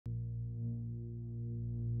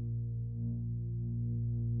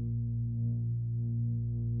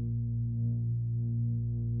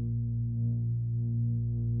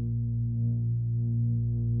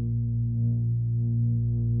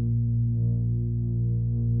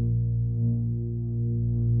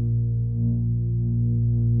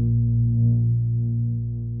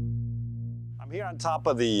on top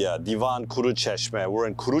of the Divan Kurucesme. We're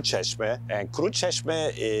in Kurucesme, and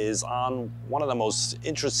Kurucesme is on one of the most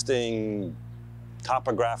interesting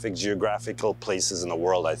topographic, geographical places in the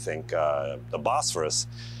world, I think, the Bosphorus.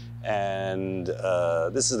 And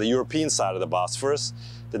this is the European side of the Bosphorus.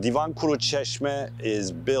 The Divan Kurucesme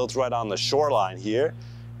is built right on the shoreline here.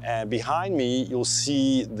 And behind me, you'll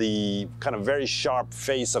see the kind of very sharp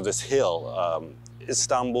face of this hill.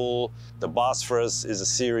 Istanbul, the Bosphorus is a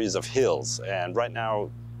series of hills. And right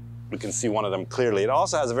now, we can see one of them clearly. It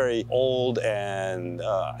also has a very old and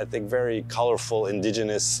I think very colorful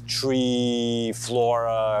indigenous tree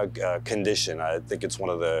flora condition. I think it's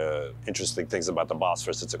one of the interesting things about the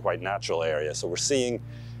Bosphorus. It's a quite natural area. So we're seeing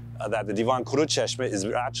that the Divan Kurucesme is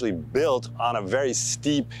actually built on a very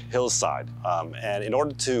steep hillside. And in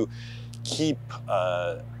order to keep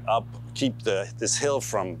this hill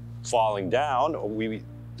from falling down,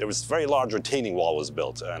 there was a very large retaining wall was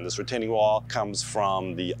built. And this retaining wall comes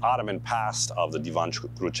from the Ottoman past of the Divan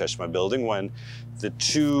Kurucesme building, when the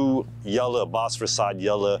two Bosphorus side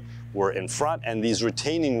were in front, and these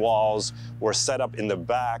retaining walls were set up in the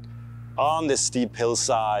back on this steep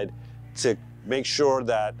hillside to make sure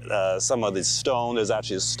that some of the stone, there's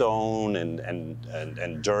actually a stone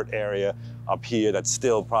and dirt area up here that's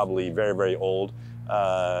still probably very, very old.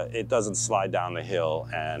 It doesn't slide down the hill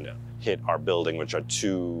and hit our building, which are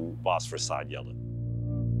two Bosphorus side yellow.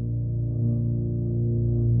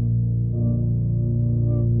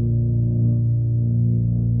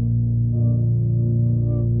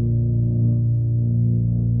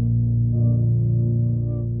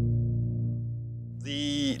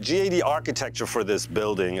 The GAD architecture for this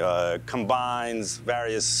building combines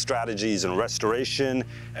various strategies in restoration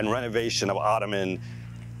and renovation of Ottoman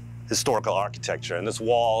historical architecture, and this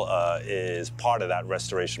wall is part of that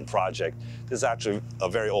restoration project. This is actually a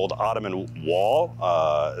very old Ottoman wall.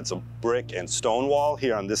 It's a brick and stone wall.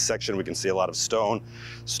 Here on this section we can see a lot of stone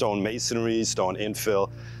masonry, stone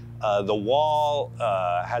infill. The wall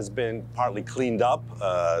has been partly cleaned up.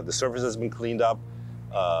 The surface has been cleaned up.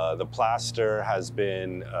 The plaster has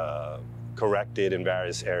been corrected in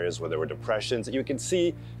various areas where there were depressions. You can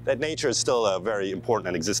see that nature is still a very important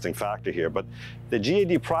and existing factor here, but the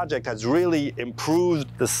GAD project has really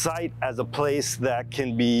improved the site as a place that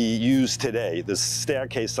can be used today. The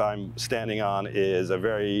staircase I'm standing on is a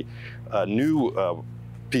very new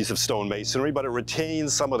piece of stone masonry, but it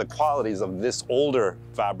retains some of the qualities of this older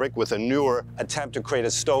fabric with a newer attempt to create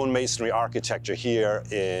a stone masonry architecture here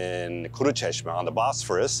in Kurucesme on the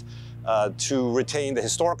Bosphorus, to retain the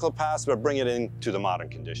historical past but bring it into the modern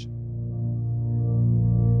condition.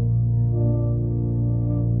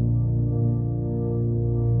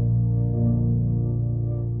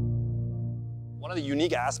 One of the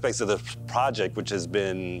unique aspects of the project, which has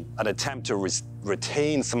been an attempt to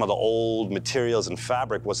retain some of the old materials and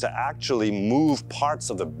fabric, was to actually move parts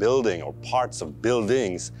of the building or parts of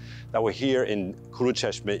buildings that were here in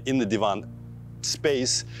Kurucesme in the Divan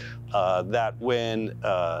space, that when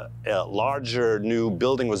a larger new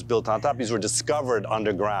building was built on top, these were discovered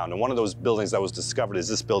underground. And one of those buildings that was discovered is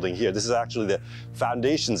this building here. This is actually the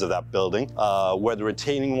foundations of that building, where the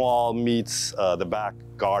retaining wall meets the back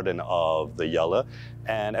garden of the Yella.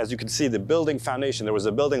 And as you can see, the building foundation, there was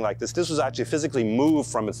a building like this. This was actually physically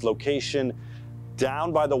moved from its location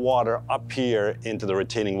down by the water up here into the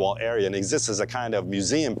retaining wall area, and exists as a kind of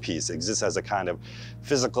museum piece, exists as a kind of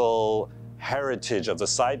physical heritage of the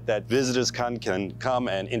site that visitors can come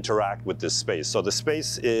and interact with this space. So the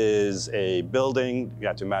space is a building. You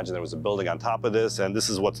have to imagine there was a building on top of this, and this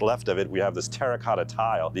is what's left of it. We have this terracotta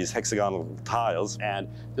tile, these hexagonal tiles, and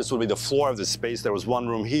this would be the floor of the space. There was one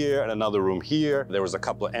room here and another room here. There was a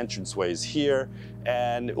couple of entranceways here,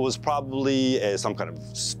 and it was probably some kind of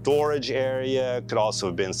storage area. Could also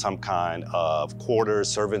have been some kind of quarters,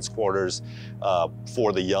 servants' quarters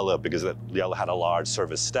for the Yella, because the Yella had a large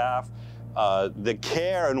service staff. The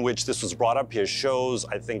care in which this was brought up here shows,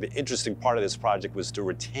 I think, the interesting part of this project was to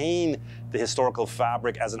retain the historical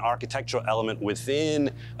fabric as an architectural element within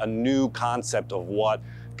a new concept of what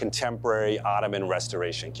contemporary Ottoman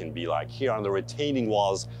restoration can be like. Here on the retaining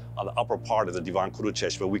walls on the upper part of the Divan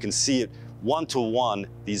Kurucesme, we can see it one-to-one,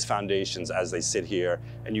 these foundations as they sit here,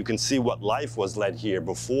 and you can see what life was led here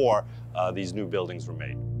before these new buildings were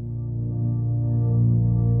made.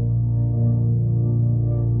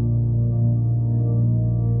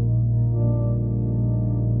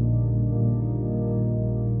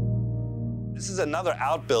 This is another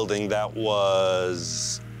outbuilding that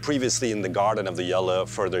was previously in the Garden of the Yalı,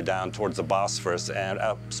 further down towards the Bosphorus. And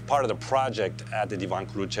as part of the project at the Divan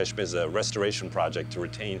Kurucesme is a restoration project to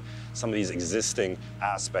retain some of these existing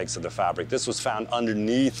aspects of the fabric. This was found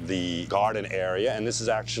underneath the garden area, and this is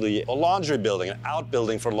actually a laundry building, an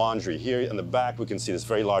outbuilding for laundry. Here in the back, we can see this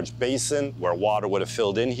very large basin where water would have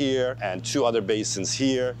filled in here, and two other basins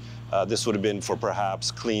here. This would have been for perhaps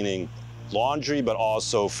cleaning laundry, but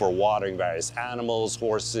also for watering various animals,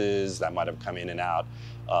 horses that might have come in and out,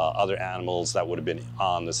 other animals that would have been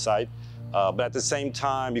on the site. But at the same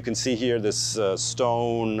time, you can see here this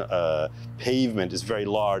stone pavement, this very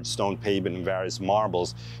large stone pavement and various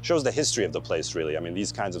marbles, shows the history of the place, really. I mean,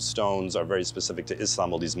 these kinds of stones are very specific to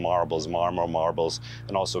Istanbul, these marbles, marmor marbles,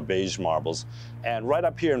 and also beige marbles. And right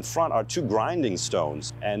up here in front are two grinding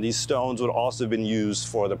stones. And these stones would also have been used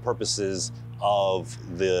for the purposes of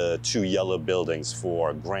the two yellow buildings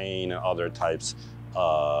for grain and other types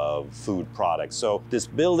of food products. So this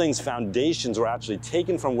building's foundations were actually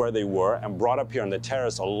taken from where they were and brought up here on the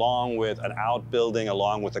terrace along with an outbuilding,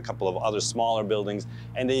 along with a couple of other smaller buildings.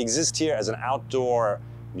 And they exist here as an outdoor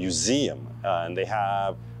museum. And they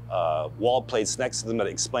have wall plates next to them that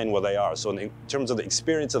explain where they are. So in terms of the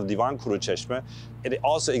experience of Divan Kurucesme, it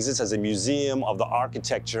also exists as a museum of the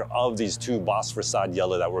architecture of these two Bosphorus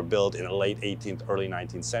yalı that were built in the late 18th, early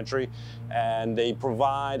 19th century. And they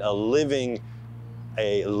provide a living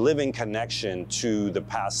connection to the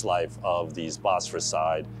past life of these Bosphorus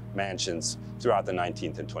side mansions throughout the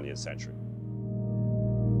 19th and 20th century.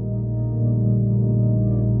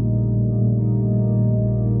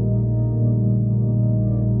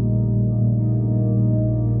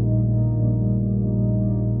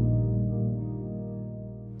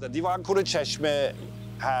 The Divan Kurucesme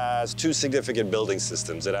has two significant building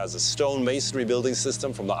systems. It has a stone masonry building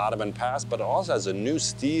system from the Ottoman past, but it also has a new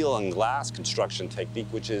steel and glass construction technique,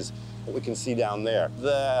 which is what we can see down there.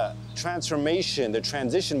 The transformation, the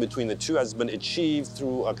transition between the two has been achieved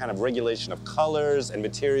through a kind of regulation of colors and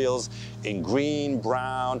materials in green,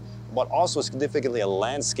 brown, but also significantly a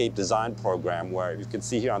landscape design program where you can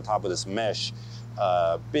see here on top of this mesh,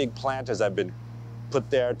 big planters have been put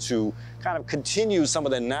there to kind of continue some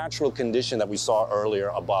of the natural condition that we saw earlier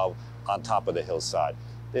above on top of the hillside.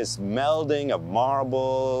 This melding of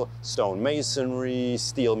marble, stone masonry,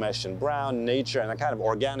 steel mesh and brown, nature, and the kind of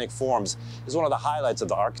organic forms is one of the highlights of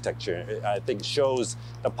the architecture. I think it shows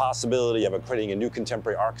the possibility of creating a new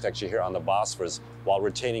contemporary architecture here on the Bosphorus while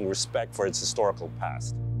retaining respect for its historical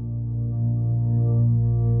past.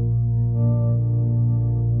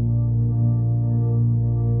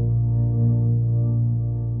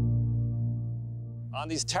 On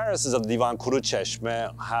these terraces of the Divan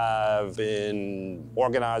Kurucesme have been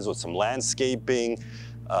organized with some landscaping,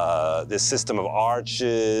 this system of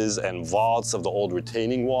arches and vaults of the old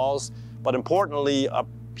retaining walls. But importantly, up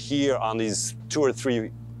here on these two or three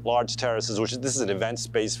large terraces, this is an event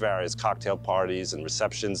space, various cocktail parties and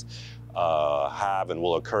receptions have and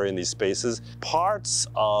will occur in these spaces. Parts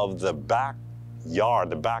of the back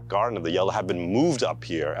garden of the Yalı have been moved up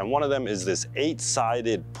here, and one of them is this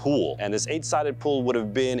 8-sided pool. And this 8-sided pool would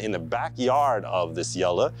have been in the backyard of this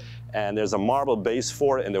Yalı, and there's a marble base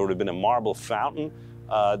for it, and there would have been a marble fountain.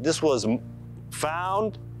 This was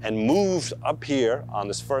found and moved up here on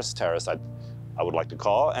this first terrace, I would like to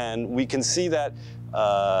call, and we can see that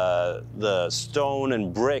the stone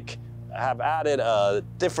and brick have added a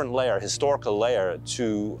different layer, historical layer,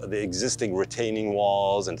 to the existing retaining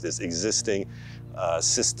walls and to this existing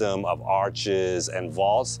system of arches and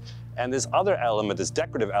vaults. And this other element, this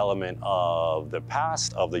decorative element of the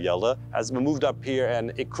past of the Yalı has been moved up here,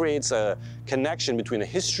 and it creates a connection between the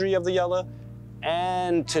history of the Yalı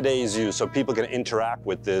and today's use, so people can interact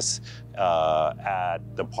with this at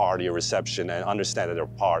the party or reception and understand that they're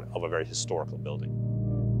part of a very historical building.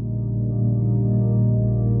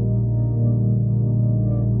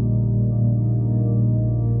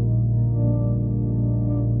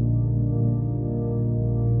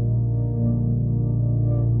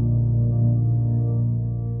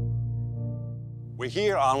 We're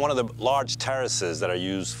here on one of the large terraces that are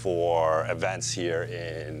used for events here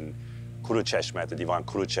in Kurucesme, at the Divan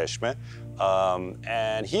Kurucesme.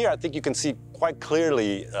 And here I think you can see quite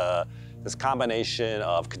clearly this combination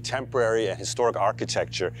of contemporary and historic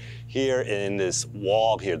architecture here in this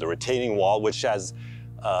wall here, the retaining wall, which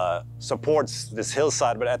supports this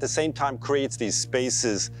hillside, but at the same time creates these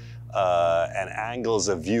spaces and angles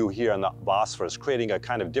of view here on the Bosphorus, creating a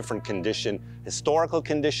kind of different condition, historical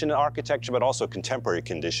condition in architecture, but also contemporary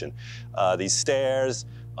condition. These stairs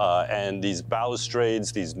and these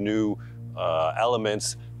balustrades, these new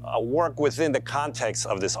elements, work within the context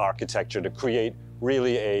of this architecture to create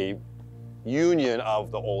really a union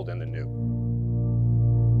of the old and the new.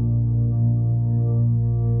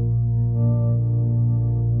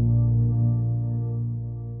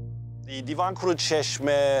 The Divan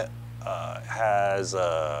Kurucesme has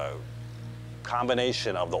a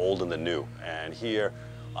combination of the old and the new. And here,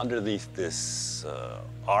 underneath this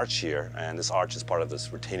arch here, and this arch is part of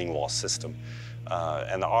this retaining wall system.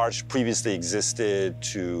 And the arch previously existed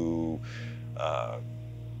to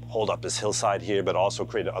hold up this hillside here, but also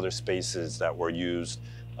created other spaces that were used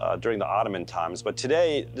during the Ottoman times. But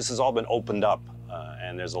today, this has all been opened up,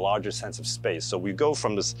 and there's a larger sense of space. So we go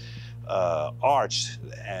from this arch,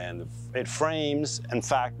 and it frames. In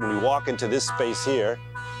fact, when we walk into this space here,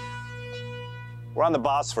 we're on the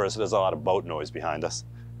Bosphorus, so there's a lot of boat noise behind us.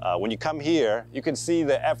 When you come here, you can see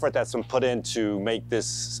the effort that's been put in to make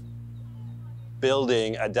this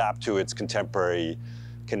building adapt to its contemporary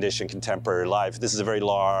condition, contemporary life. This is a very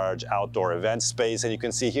large outdoor event space, and you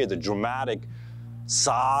can see here the dramatic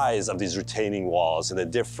size of these retaining walls and the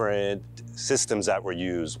different systems that were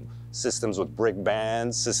used. Systems with brick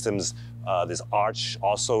bands, systems, this arch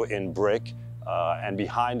also in brick, and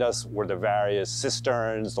behind us were the various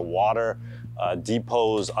cisterns, the water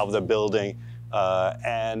depots of the building,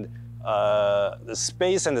 and the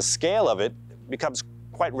space and the scale of it becomes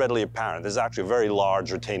quite readily apparent. There's actually a very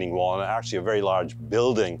large retaining wall and actually a very large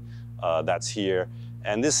building that's here.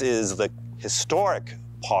 And this is the historic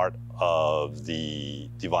part of the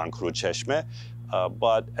Divan Kurucesme,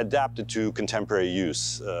 but adapted to contemporary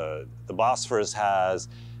use. The Bosphorus has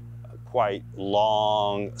a quite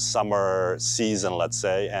long summer season, let's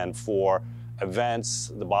say, and for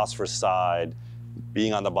events, the Bosphorus side,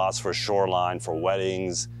 being on the Bosphorus shoreline for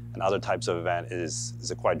weddings and other types of event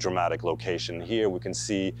is a quite dramatic location. Here we can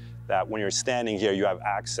see that when you're standing here, you have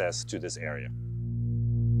access to this area.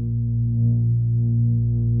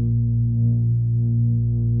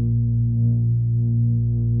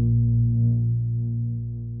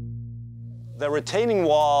 The retaining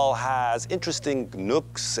wall has interesting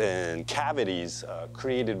nooks and cavities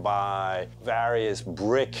created by various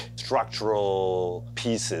brick structural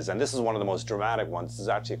pieces. And this is one of the most dramatic ones. This is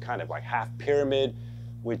actually kind of like half pyramid,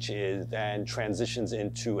 which is then transitions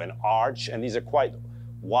into an arch. And these are quite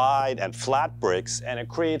wide and flat bricks. And it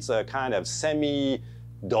creates a kind of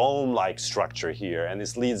semi-dome-like structure here. And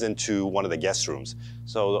this leads into one of the guest rooms.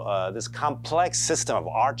 So this complex system of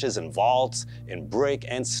arches and vaults in brick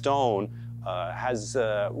and stone has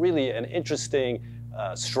really an interesting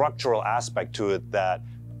structural aspect to it that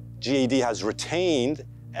GAD has retained,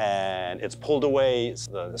 and it's pulled away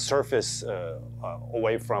the surface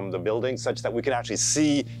away from the building such that we can actually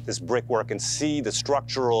see this brickwork and see the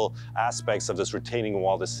structural aspects of this retaining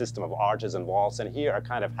wall, this system of arches and vaults. And here a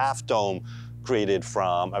kind of half dome created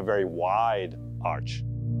from a very wide arch.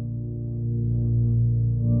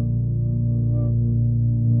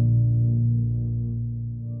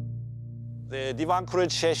 The Divan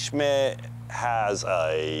Kurucesme has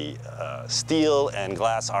a steel and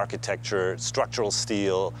glass architecture, structural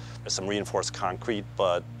steel. There's some reinforced concrete,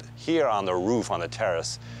 but here on the roof, on the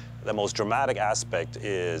terrace, the most dramatic aspect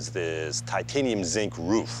is this titanium zinc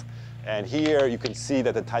roof. And here you can see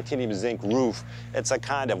that the titanium zinc roof, it's a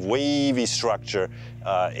kind of wavy structure.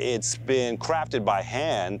 It's been crafted by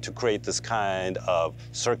hand to create this kind of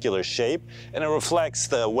circular shape, and it reflects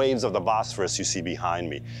the waves of the Bosphorus you see behind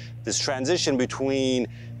me. This transition between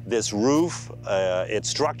this roof, its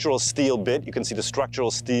structural steel bit, you can see the structural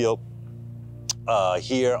steel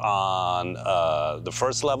here on the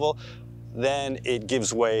first level, then it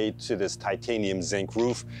gives way to this titanium zinc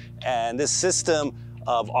roof. And this system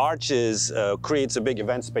of arches creates a big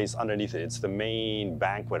event space underneath it. It's the main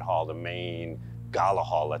banquet hall, the main gala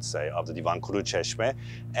hall, let's say, of the Divan Kurucesme.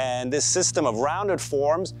 And this system of rounded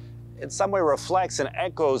forms in some way reflects and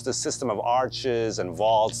echoes the system of arches and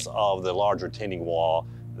vaults of the large retaining wall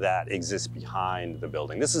that exists behind the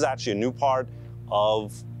building. This is actually a new part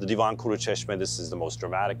of the Divan Kurucesme. This is the most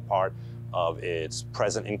dramatic part of its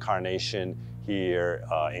present incarnation here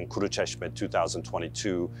in Kurucesme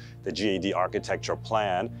 2022, the GAD Architecture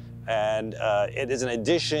plan. And it is an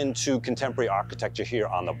addition to contemporary architecture here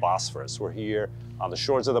on the Bosphorus. We're here on the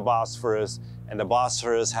shores of the Bosphorus, and the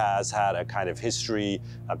Bosphorus has had a kind of history,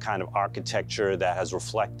 a kind of architecture that has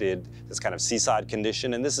reflected this kind of seaside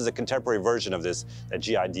condition. And this is a contemporary version of this that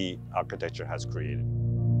GAD Architecture has created.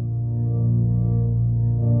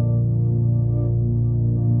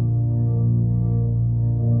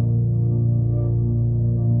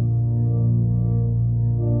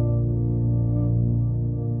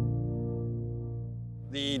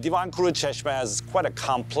 The Divan Kurucesme has quite a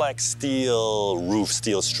complex steel roof,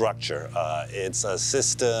 steel structure. It's a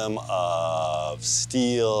system of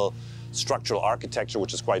steel structural architecture,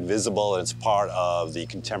 which is quite visible, and it's part of the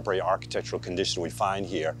contemporary architectural condition we find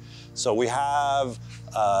here. So we have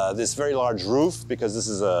this very large roof, because this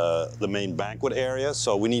is the main banquet area,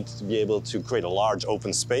 so we need to be able to create a large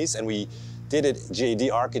open space, and we did it GAD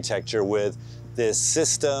architecture with this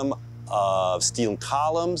system of steel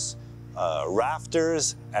columns,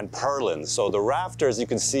 rafters, and purlins. So the rafters, you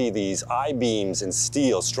can see these I-beams in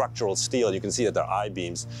steel, structural steel, you can see that they're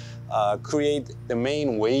I-beams, create the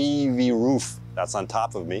main wavy roof that's on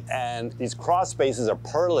top of me. And these cross spaces or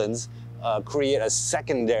purlins create a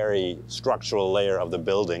secondary structural layer of the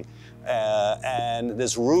building. And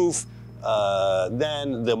this roof,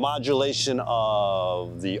 then the modulation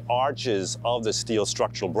of the arches of the steel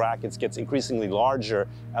structural brackets gets increasingly larger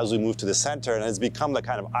as we move to the center, and it's become the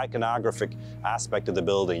kind of iconographic aspect of the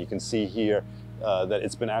building. You can see here that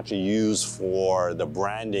it's been actually used for the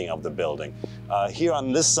branding of the building. Here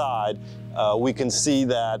on this side, we can see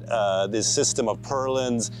that this system of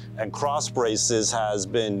purlins and cross braces has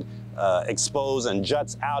been exposed and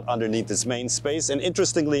juts out underneath this main space. And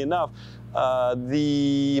interestingly enough,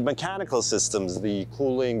 the mechanical systems, the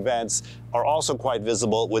cooling vents, are also quite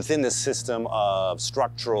visible within this system of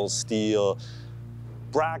structural steel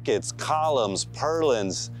brackets, columns,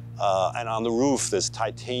 purlins, and on the roof, this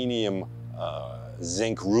titanium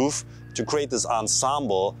zinc roof, to create this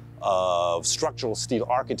ensemble of structural steel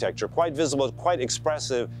architecture, quite visible, quite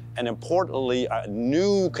expressive, and importantly, a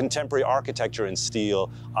new contemporary architecture in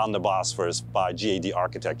steel on the Bosphorus by GAD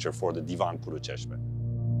Architecture for the Divan Kurucesme.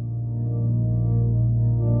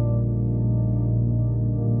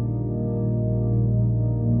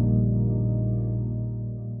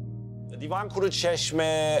 Divan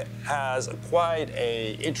Kurucesme has quite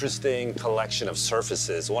an interesting collection of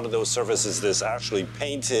surfaces. One of those surfaces is actually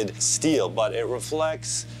painted steel, but it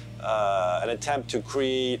reflects an attempt to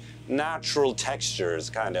create natural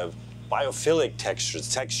textures, kind of biophilic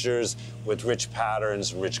textures with rich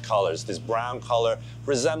patterns, rich colors. This brown color,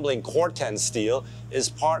 resembling Corten steel, is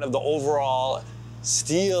part of the overall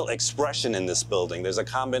steel expression in this building. There's a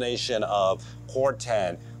combination of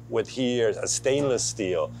Corten with here a stainless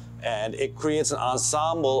steel, and it creates an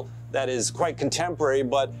ensemble that is quite contemporary,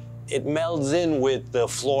 but it melds in with the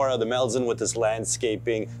flora, it melds in with this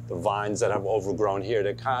landscaping, the vines that have overgrown here,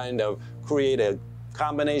 to kind of create a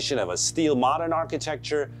combination of a steel modern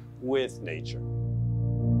architecture with nature.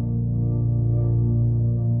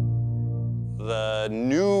 The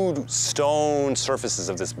new stone surfaces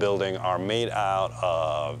of this building are made out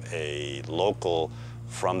of a local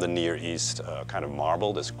from the Near East kind of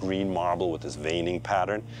marble, this green marble with this veining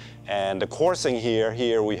pattern. And the coursing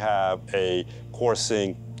here we have a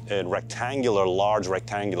coursing in large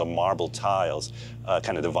rectangular marble tiles,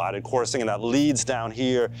 kind of divided coursing, and that leads down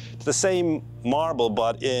here to the same marble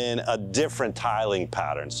but in a different tiling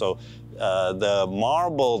pattern. So the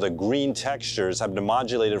marble, the green textures have been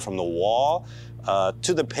modulated from the wall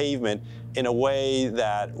to the pavement in a way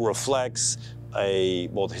that reflects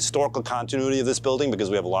the historical continuity of this building, because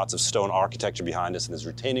we have lots of stone architecture behind us and there's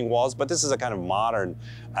retaining walls, but this is a kind of modern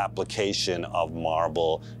application of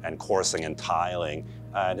marble and coursing and tiling.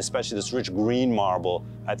 And especially this rich green marble,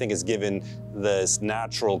 I think, has given this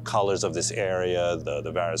natural colors of this area,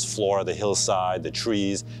 the various flora, the hillside, the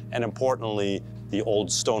trees, and importantly, the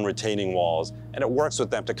old stone retaining walls. And it works with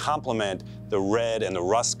them to complement the red and the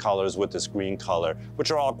rust colors with this green color,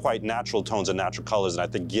 which are all quite natural tones and natural colors, and I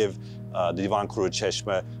think give the Divan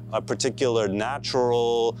Kurucesme a particular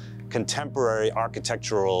natural, contemporary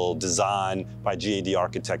architectural design by GAD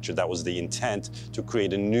Architecture. That was the intent, to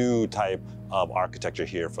create a new type of architecture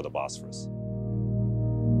here for the Bosphorus.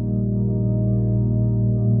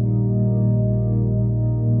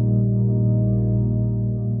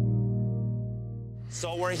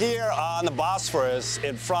 So we're here on the Bosphorus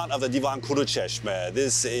in front of the Divan Kurucesme.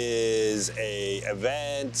 This is an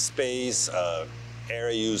event space,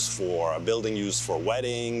 area used for, a building used for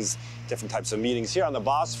weddings, different types of meetings here on the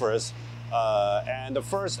Bosphorus. And the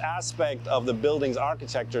first aspect of the building's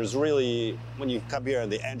architecture is really, when you come here on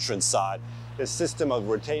the entrance side, this system of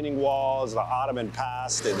retaining walls, the Ottoman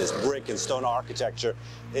past, and this brick and stone architecture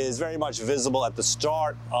is very much visible at the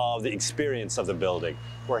start of the experience of the building.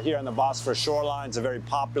 We're here on the Bosphorus shoreline. It's a very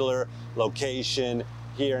popular location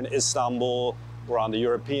here in Istanbul. We're on the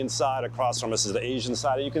European side. Across from us is the Asian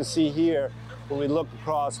side. And you can see here, when we look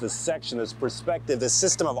across this section, this perspective, this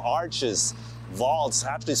system of arches, vaults,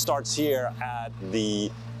 actually starts here at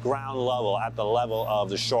the ground level, at the level of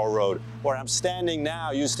the shore road. Where I'm standing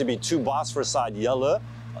now used to be two Bosphorus side yalı.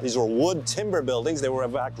 These were wood timber buildings. They were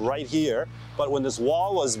in fact right here. But when this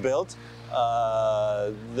wall was built,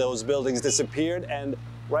 those buildings disappeared, and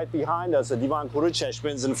right behind us, the Divan Kurucesme,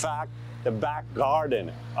 is in fact the back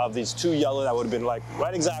garden of these two yellow that would have been like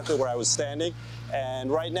right exactly where I was standing.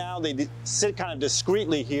 And right now they sit kind of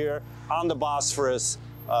discreetly here on the Bosphorus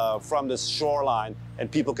from this shoreline, and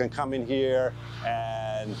people can come in here,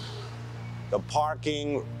 and the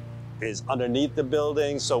parking is underneath the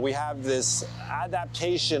building. So we have this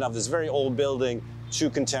adaptation of this very old building to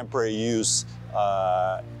contemporary use,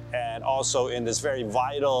 and also in this very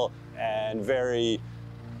vital and very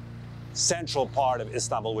central part of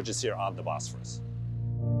Istanbul, which is here on the Bosphorus.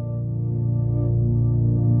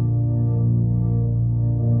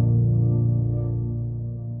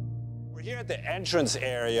 We're here at the entrance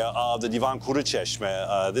area of the Divan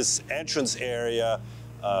Kurucesme. This entrance area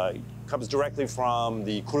comes directly from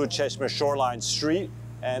the Kurucesme shoreline street,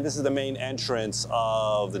 and this is the main entrance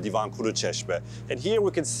of the Divan Kurucesme. And here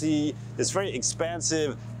we can see this very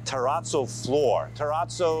expansive terrazzo floor.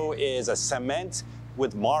 Terrazzo is a cement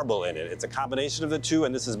with marble in it. It's a combination of the two,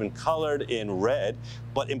 and this has been colored in red.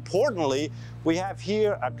 But importantly, we have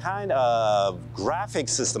here a kind of graphic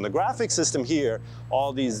system. The graphic system here,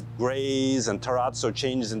 all these grays and terrazzo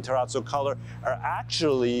changes in terrazzo color, are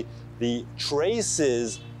actually the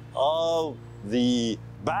traces of the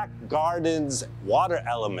back garden's water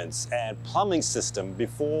elements and plumbing system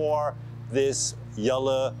before this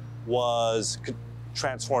yalla was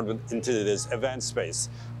transformed into this event space.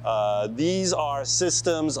 These are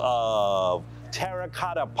systems of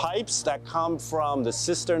terracotta pipes that come from the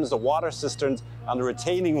cisterns, the water cisterns on the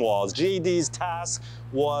retaining walls. GAD's task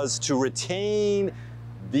was to retain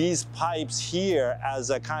these pipes here as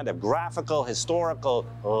a kind of graphical, historical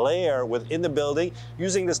layer within the building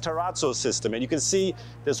using this terrazzo system. And you can see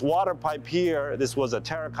this water pipe here, this was a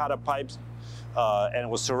terracotta pipe, and it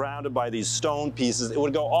was surrounded by these stone pieces. It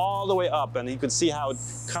would go all the way up, and you can see how it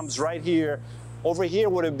comes right here. Over here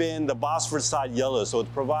would have been the Bosphorus side yellow, so it's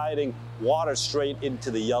providing water straight into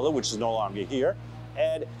the yellow, which is no longer here.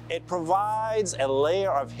 And it provides a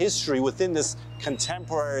layer of history within this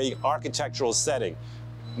contemporary architectural setting.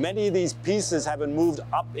 Many of these pieces have been moved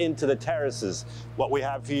up into the terraces. What we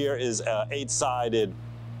have here is an 8-sided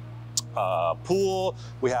pool.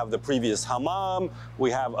 We have the previous hammam. We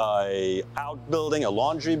have a outbuilding, a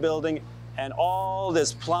laundry building, and all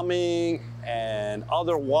this plumbing and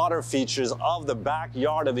other water features of the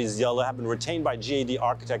backyard of these yellow have been retained by GAD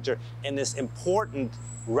Architecture in this important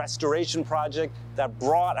restoration project that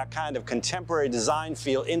brought a kind of contemporary design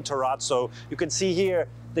feel in terrazzo. You can see here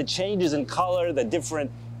the changes in color, the different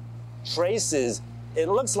traces. It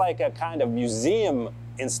looks like a kind of museum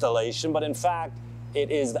installation, but in fact, it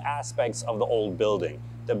is the aspects of the old building.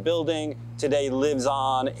 The building today lives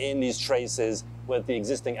on in these traces, with the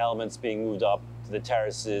existing elements being moved up to the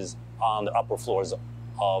terraces on the upper floors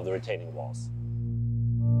of the retaining walls.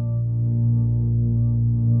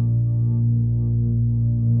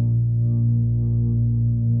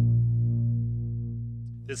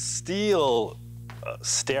 This steel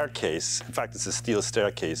staircase, in fact, it's a steel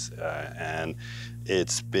staircase, and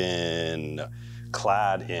it's been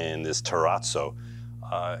clad in this terrazzo.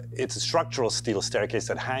 It's a structural steel staircase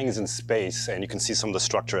that hangs in space, and you can see some of the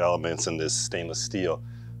structural elements in this stainless steel.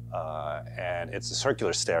 And it's a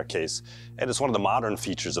circular staircase, and it's one of the modern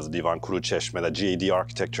features of the Divan Kurucesme that GAD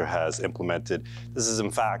Architecture has implemented. This is,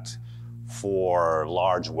 in fact, for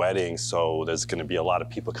large weddings, so there's going to be a lot of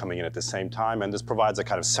people coming in at the same time, and this provides a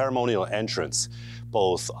kind of ceremonial entrance,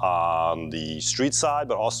 both on the street side,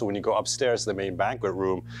 but also when you go upstairs to the main banquet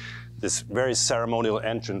room. This very ceremonial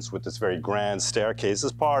entrance with this very grand staircase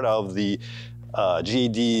is part of the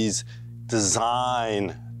GAD's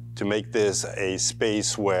design to make this a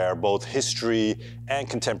space where both history and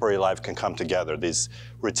contemporary life can come together. These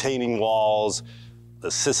retaining walls,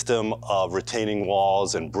 the system of retaining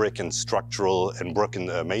walls and brick and structural and brick and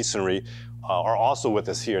masonry are also with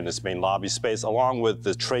us here in this main lobby space, along with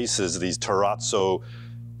the traces, these terrazzo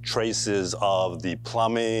traces of the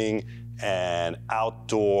plumbing and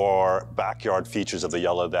outdoor backyard features of the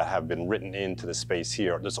yellow that have been written into the space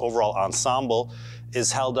here. This overall ensemble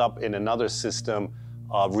is held up in another system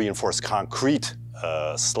of reinforced concrete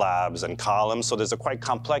slabs and columns. So there's a quite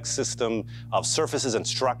complex system of surfaces and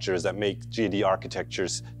structures that make GAD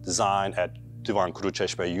Architecture's design at Divan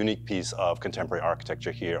Kurucesme a unique piece of contemporary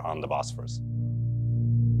architecture here on the Bosphorus.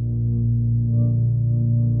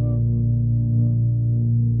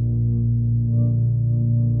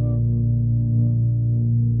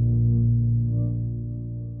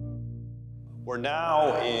 We're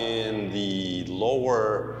now in the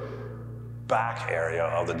lower back area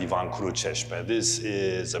of the Divan Kurucesme. This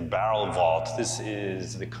is a barrel vault. This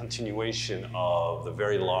is the continuation of the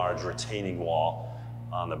very large retaining wall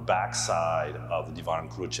on the backside of the Divan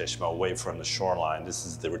Kurucesme, away from the shoreline. This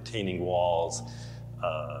is the retaining walls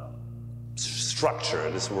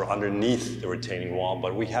structure. We're underneath the retaining wall,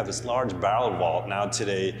 but we have this large barrel vault now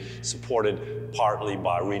today supported partly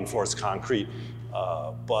by reinforced concrete.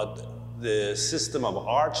 But the system of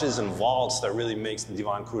arches and vaults that really makes the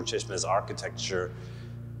Divan Kurucesme's architecture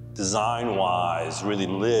design-wise really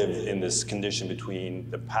live in this condition between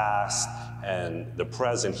the past and the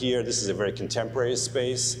present. Here, this is a very contemporary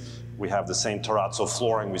space. We have the same terrazzo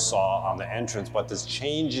flooring we saw on the entrance, but this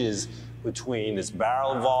changes between this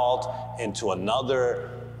barrel vault into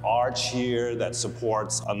another arch here that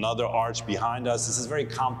supports another arch behind us. This is a very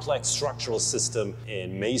complex structural system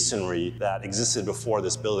in masonry that existed before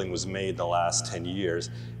this building was made in the last 10 years.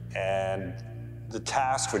 And the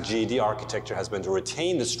task for GAD Architecture has been to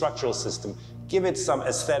retain the structural system, give it some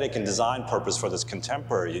aesthetic and design purpose for this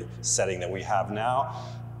contemporary setting that we have now,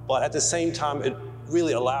 but at the same time, it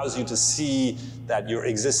really allows you to see that you're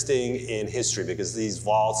existing in history because these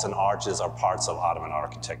vaults and arches are parts of Ottoman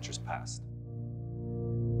architecture's past.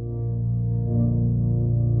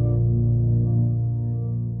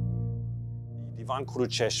 Divan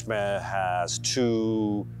Kurucesme has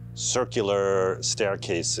two circular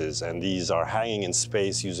staircases, and these are hanging in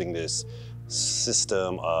space using this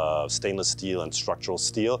system of stainless steel and structural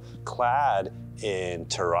steel clad in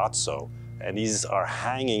terrazzo. And these are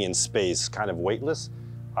hanging in space, kind of weightless.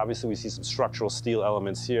 Obviously, we see some structural steel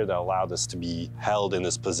elements here that allow this to be held in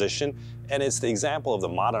this position. And it's the example of the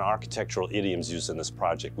modern architectural idioms used in this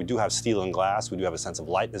project. We do have steel and glass. We do have a sense of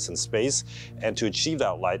lightness and space. And to achieve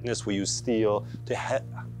that lightness, we use steel to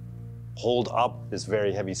hold up this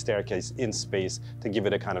very heavy staircase in space to give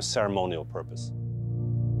it a kind of ceremonial purpose.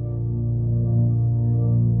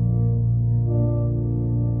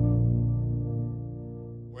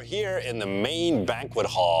 We're here in the main banquet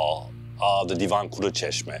hall of the Divan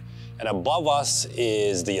Kurucesme, and above us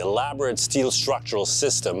is the elaborate steel structural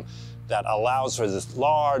system that allows for this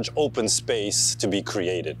large open space to be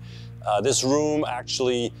created. This room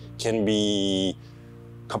actually can be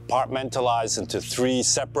compartmentalized into 3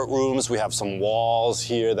 separate rooms. We have some walls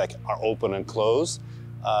here that are open and closed.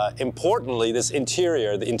 Importantly, this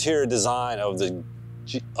interior, the interior design of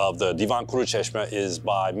the Divan Kurucesme is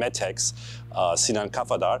by Metex, Sinan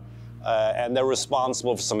Kafadar, and they're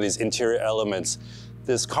responsible for some of these interior elements.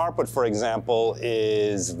 This carpet, for example,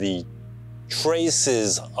 is the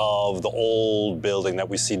traces of the old building that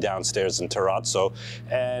we see downstairs in terrazzo.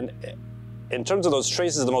 And in terms of those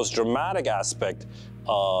traces, the most dramatic aspect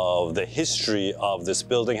of the history of this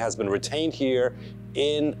building has been retained here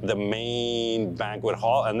in the main banquet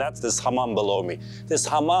hall, and that's this hammam below me. This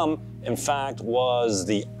hammam, in fact, was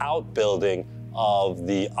the outbuilding of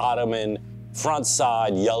the Ottoman front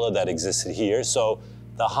side yalla that existed here. So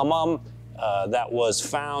the hammam that was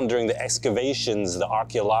found during the excavations, the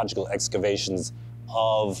archaeological excavations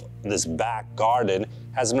of this back garden,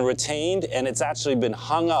 has been retained, and it's actually been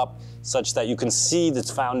hung up such that you can see the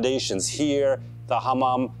foundations here. The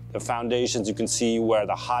hammam, the foundations, you can see where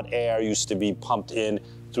the hot air used to be pumped in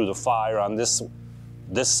through the fire on this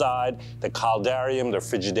side, the caldarium, the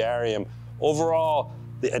frigidarium. Overall,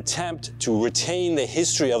 the attempt to retain the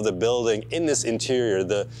history of the building in this interior,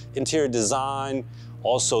 the interior design,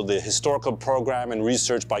 also the historical program and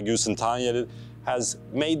research by Gokhan Karakus has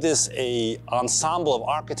made this an ensemble of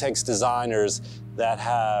architects, designers that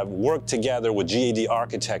have worked together with GAD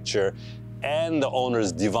Architecture and the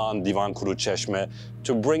owners Divan Kurucesme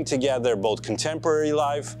to bring together both contemporary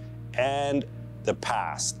life and the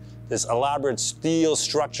past. This elaborate steel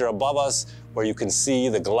structure above us where you can see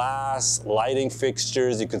the glass lighting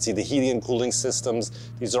fixtures, you can see the heating and cooling systems.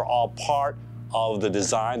 These are all part of the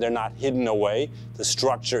design. They're not hidden away. The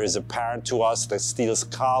structure is apparent to us, the steel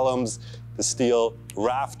columns, the steel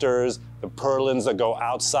rafters, the purlins that go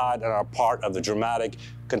outside and are part of the dramatic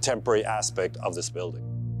contemporary aspect of this building.